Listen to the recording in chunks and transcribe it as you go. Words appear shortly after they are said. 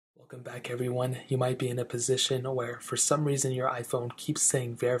Welcome back everyone. You might be in a position where for some reason your iPhone keeps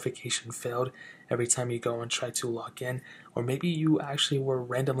saying verification failed every time you go and try to log in, or maybe you actually were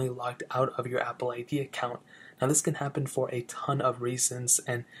randomly logged out of your Apple ID account. Now this can happen for a ton of reasons,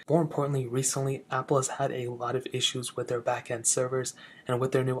 and more importantly, recently Apple has had a lot of issues with their backend servers, and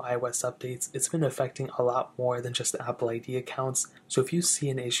with their new iOS updates, it's been affecting a lot more than just the Apple ID accounts. So if you see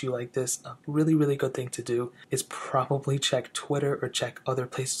an issue like this, a really good thing to do is probably check Twitter or check other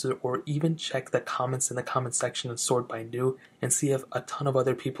places, or even check the comments in the comment section and sort by new and see if a ton of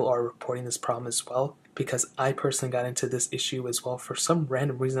other people are reporting this problem as well. Because I personally got into this issue as well for some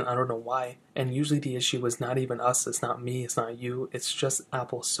random reason, I don't know why. And usually the issue is not even us, it's not me, it's not you, it's just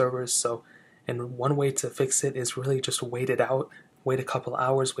Apple servers. And one way to fix it is really just wait it out. Wait a couple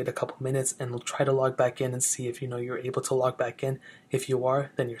hours, wait a couple minutes, and try to log back in and see if you're able to log back in. If you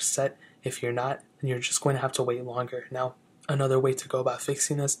are, then you're set. If you're not, then you're just going to have to wait longer. Now, another way to go about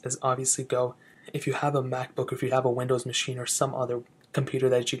fixing this is obviously if you have a MacBook, if you have a Windows machine or some other computer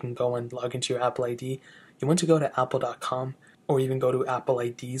that you can go and log into your Apple ID, you want to go to apple.com or even go to Apple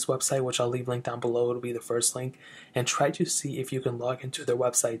ID's website, which I'll leave linked down below. It'll be the first link, and try to see if you can log into their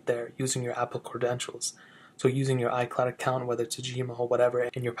website there using your Apple credentials. So using your iCloud account, whether it's a Gmail or whatever,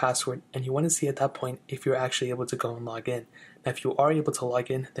 and your password, and you want to see at that point if you're actually able to go and log in. Now if you are able to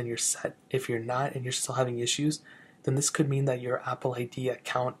log in, then you're set. If you're not and you're still having issues, then this could mean that your Apple ID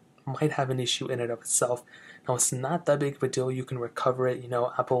account might have an issue in and of itself. Now it's not that big of a deal, you can recover it.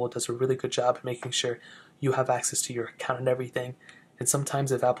 Apple does a really good job of making sure you have access to your account and everything. And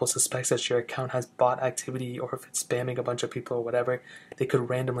sometimes if Apple suspects that your account has bot activity, or if it's spamming a bunch of people or whatever, they could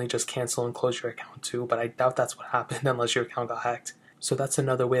randomly just cancel and close your account too, but I doubt that's what happened unless your account got hacked. So that's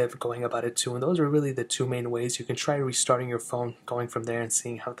another way of going about it too, and those are really the two main ways. You can try restarting your phone, going from there and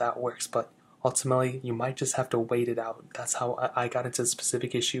seeing how that works, but ultimately, you might just have to wait it out. That's how I got into a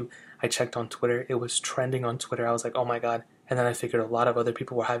specific issue. I checked on Twitter. It was trending on Twitter. I was like, oh my god. And then I figured a lot of other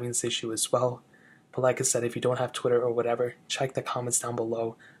people were having this issue as well. But like I said, if you don't have Twitter or whatever, check the comments down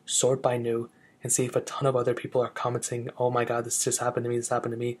below, sort by new, and see if a ton of other people are commenting, oh my god, this just happened to me, this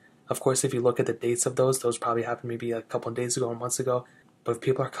happened to me. Of course, if you look at the dates of those probably happened maybe a couple of days ago or months ago. But if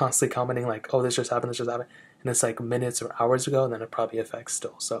people are constantly commenting like, oh, this just happened, and it's like minutes or hours ago, then it probably affects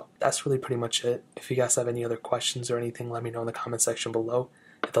still. So that's really pretty much it. If you guys have any other questions or anything, let me know in the comment section below.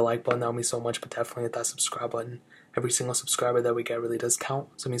 Hit the like button, that would mean so much, but definitely hit that subscribe button. Every single subscriber that we get really does count,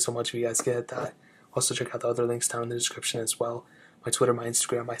 so it means so much if you guys get that. Also check out the other links down in the description as well. My Twitter, my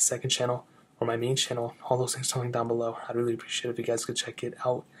Instagram, my second channel, or my main channel. All those things are linked down below. I'd really appreciate it if you guys could check it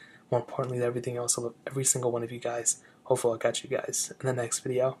out. More importantly than everything else, I love every single one of you guys. Hopefully I'll catch you guys in the next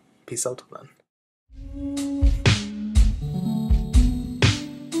video. Peace out till then.